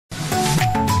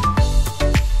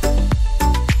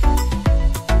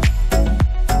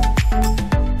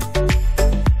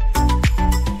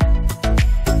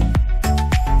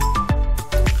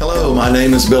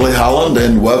name is Billy Holland,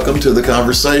 and welcome to The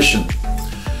Conversation.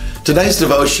 Today's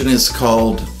devotion is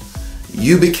called,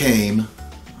 You Became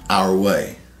Our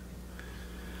Way.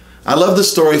 I love the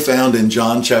story found in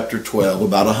John chapter 12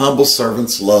 about a humble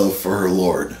servant's love for her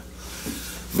Lord.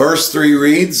 Verse 3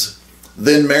 reads,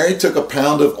 Then Mary took a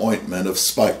pound of ointment of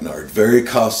spikenard, very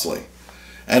costly,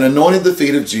 and anointed the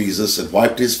feet of Jesus and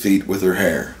wiped his feet with her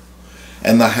hair.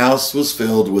 And the house was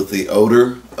filled with the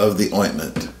odor of the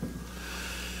ointment.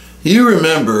 You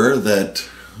remember that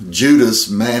Judas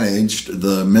managed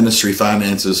the ministry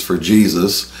finances for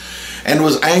Jesus and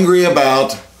was angry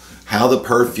about how the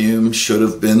perfume should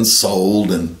have been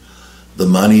sold and the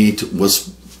money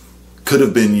could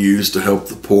have been used to help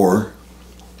the poor.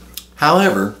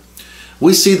 However,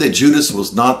 we see that Judas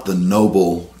was not the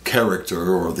noble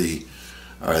character or the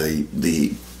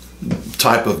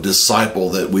type of disciple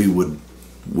that we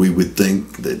would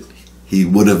think that he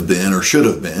would have been or should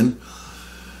have been.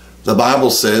 The Bible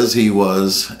says he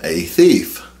was a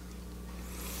thief.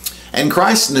 And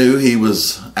Christ knew he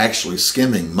was actually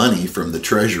skimming money from the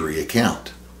treasury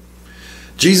account.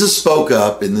 Jesus spoke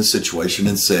up in this situation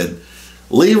and said,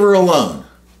 Leave her alone.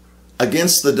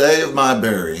 Against the day of my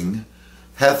burying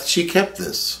hath she kept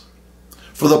this.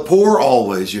 For the poor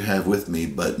always you have with me,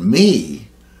 but me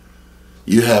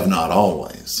you have not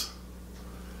always.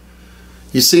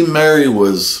 You see, Mary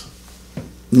was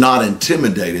not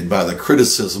intimidated by the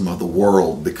criticism of the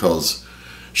world because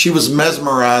she was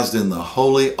mesmerized in the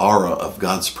holy aura of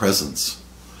God's presence.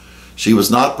 She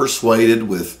was not persuaded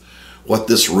with what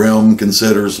this realm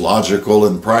considers logical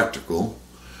and practical.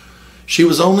 She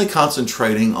was only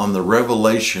concentrating on the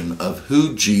revelation of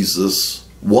who Jesus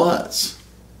was.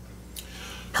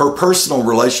 Her personal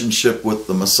relationship with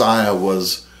the Messiah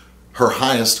was her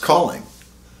highest calling.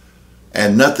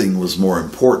 And nothing was more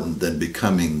important than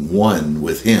becoming one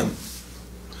with him.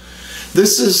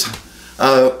 This is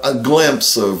a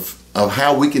glimpse of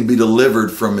how we can be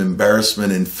delivered from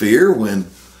embarrassment and fear when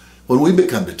we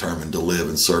become determined to live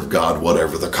and serve God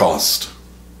whatever the cost.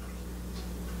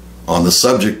 On the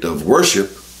subject of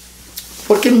worship,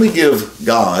 what can we give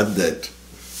God that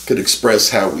could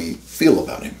express how we feel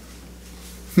about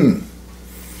him?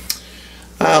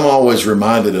 I'm always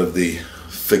reminded of the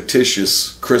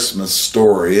fictitious Christmas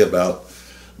story about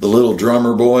the little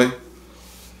drummer boy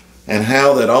and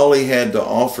how that all he had to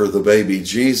offer the baby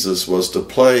Jesus was to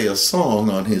play a song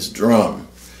on his drum.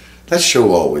 That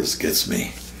show always gets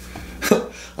me. I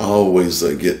always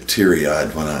get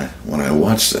teary-eyed when I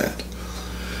watch that.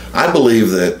 I believe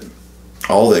that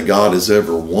all that God has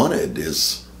ever wanted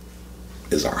is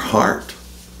our heart.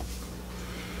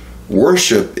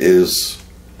 Worship is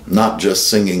not just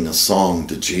singing a song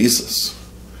to Jesus.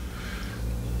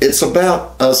 It's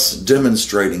about us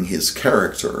demonstrating his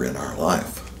character in our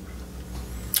life.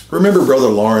 Remember, Brother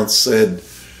Lawrence said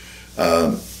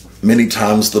many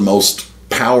times the most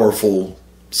powerful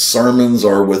sermons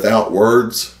are without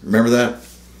words. Remember that?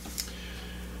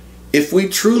 If we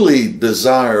truly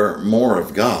desire more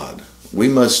of God, we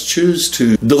must choose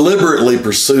to deliberately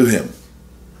pursue him.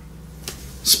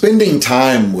 Spending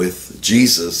time with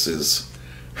Jesus is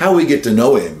how we get to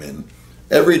know him, and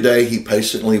every day he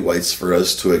patiently waits for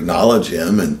us to acknowledge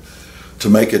him and to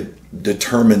make a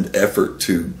determined effort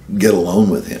to get alone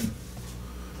with him.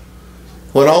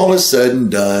 When all is said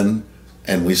and done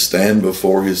and we stand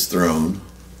before his throne,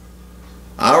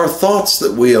 our thoughts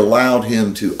that we allowed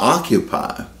him to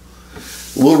occupy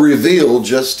will reveal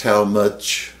just how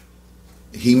much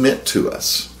he meant to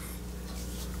us.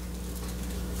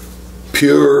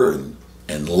 Pure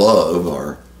and love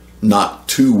are not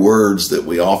two words that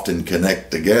we often connect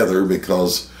together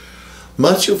because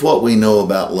much of what we know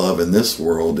about love in this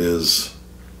world is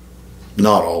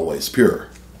not always pure.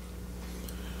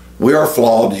 We are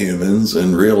flawed humans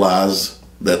and realize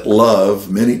that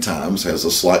love many times has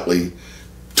a slightly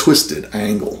twisted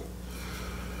angle,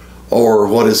 or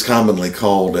what is commonly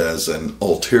called as an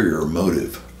ulterior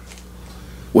motive.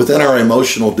 Within our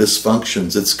emotional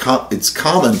dysfunctions, it's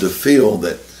common to feel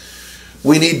that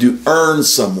we need to earn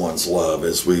someone's love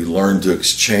as we learn to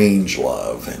exchange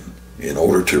love in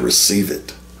order to receive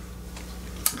it.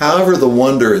 However, the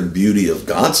wonder and beauty of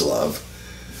God's love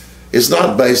is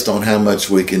not based on how much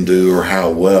we can do or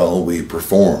how well we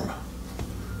perform.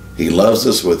 He loves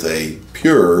us with a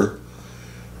pure,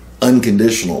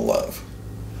 unconditional love,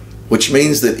 which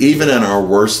means that even in our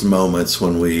worst moments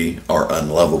when we are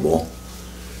unlovable,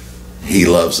 he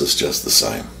loves us just the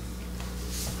same.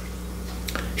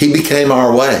 He became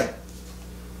our way.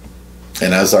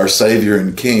 And as our Savior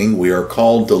and King, we are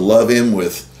called to love him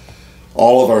with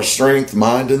all of our strength,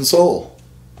 mind, and soul.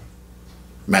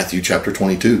 Matthew chapter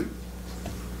 22.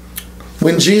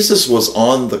 When Jesus was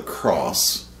on the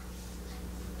cross,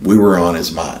 we were on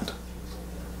his mind.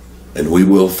 And we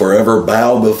will forever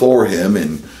bow before him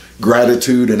in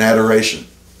gratitude and adoration.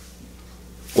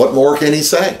 What more can he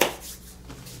say?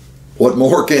 What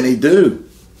more can he do?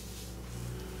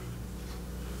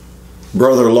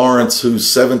 Brother Lawrence,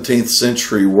 whose 17th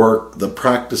century work, The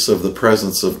Practice of the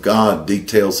Presence of God,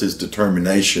 details his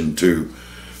determination to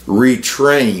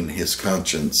retrain his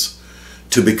conscience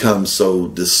to become so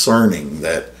discerning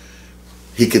that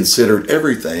he considered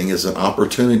everything as an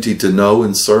opportunity to know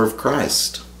and serve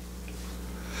Christ.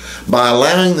 By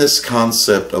allowing this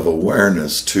concept of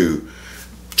awareness to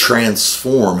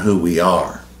transform who we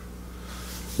are,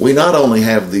 we not only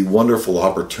have the wonderful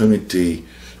opportunity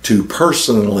to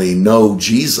personally know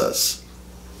Jesus,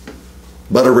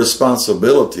 but a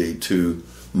responsibility to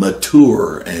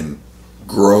mature and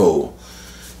grow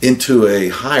into a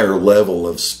higher level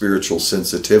of spiritual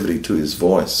sensitivity to his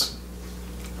voice.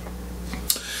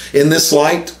 In this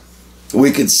light,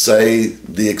 we could say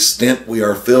the extent we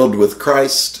are filled with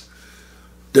Christ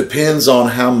depends on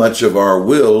how much of our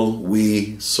will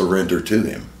we surrender to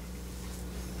him.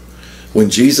 When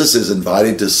Jesus is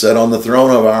invited to sit on the throne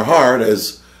of our heart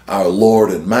as our Lord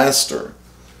and Master,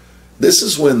 this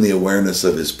is when the awareness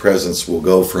of his presence will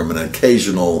go from an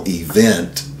occasional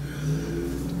event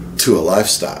to a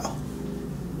lifestyle.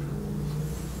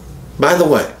 By the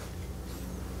way,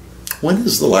 when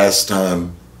is the last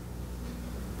time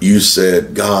you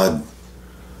said, God,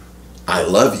 I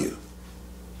love you?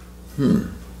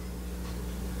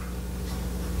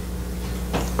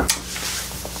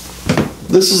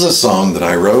 This is a song that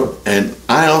I wrote, and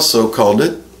I also called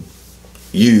it,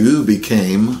 You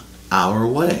Became Our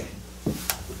Way.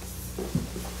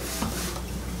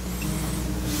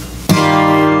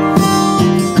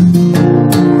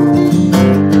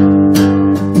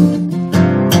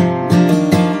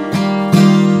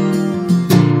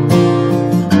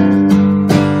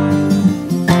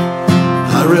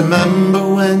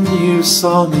 Remember when you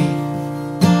saw me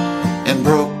and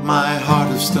broke my heart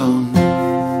of stone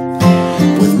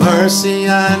with mercy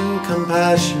and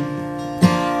compassion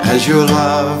as your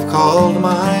love called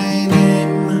my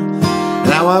name.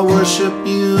 Now I worship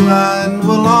you and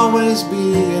will always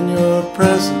be in your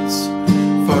presence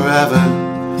forever,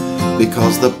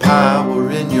 because the power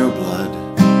in your blood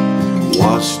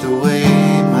washed away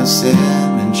my sin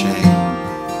and shame.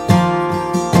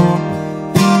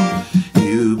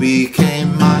 You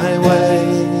became my way,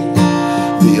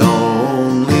 the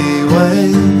only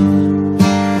way,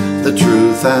 the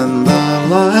truth and the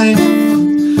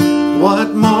life.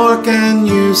 What more can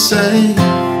you say?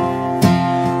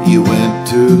 You went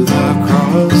to the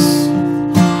cross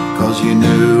 'cause you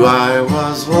knew I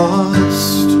was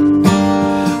lost,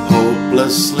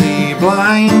 hopelessly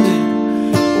blind,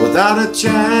 without a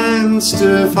chance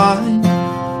to find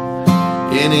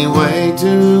any way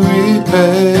to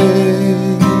repay.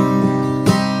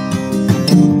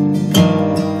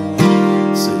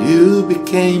 So you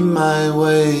became my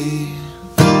way.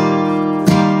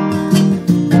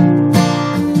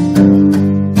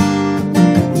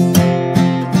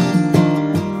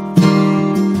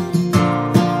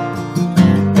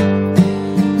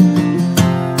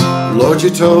 Lord, you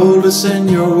told us in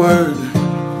your word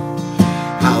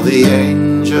how the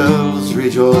angels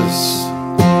rejoice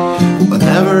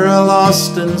whenever a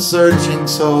lost and searching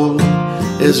soul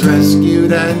is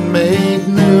rescued and made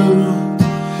new.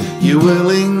 You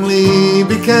willingly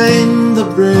became the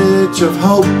bridge of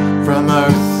hope from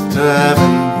earth to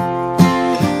heaven,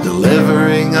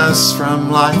 delivering us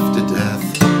from life to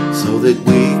death so that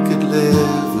we could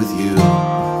live with you.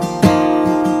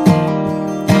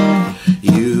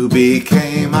 You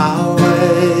became our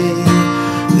way,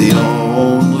 the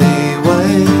only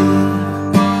way,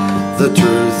 the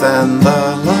truth and the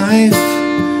life.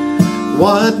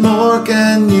 What more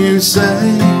can you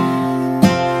say?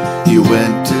 You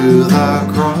went to the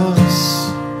cross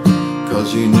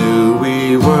 'cause you knew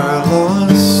we were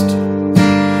lost,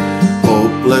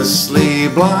 hopelessly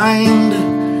blind,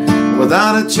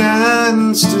 without a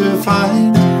chance to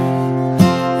find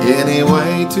any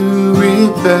way to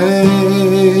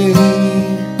repay.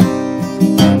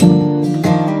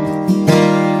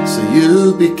 So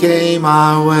you became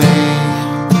our way,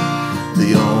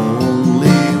 the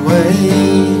only way,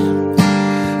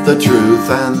 the truth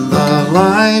and the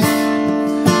life.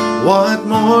 What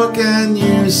more can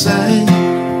you say?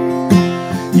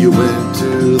 You went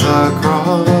to the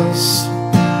cross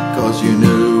 'cause you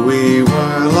knew we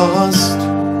were lost,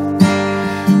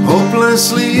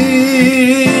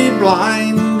 hopelessly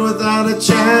blind, without a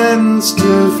chance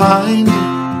to find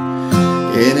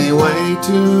any way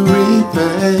to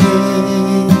repay.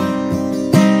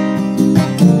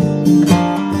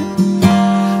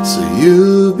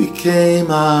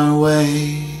 my way.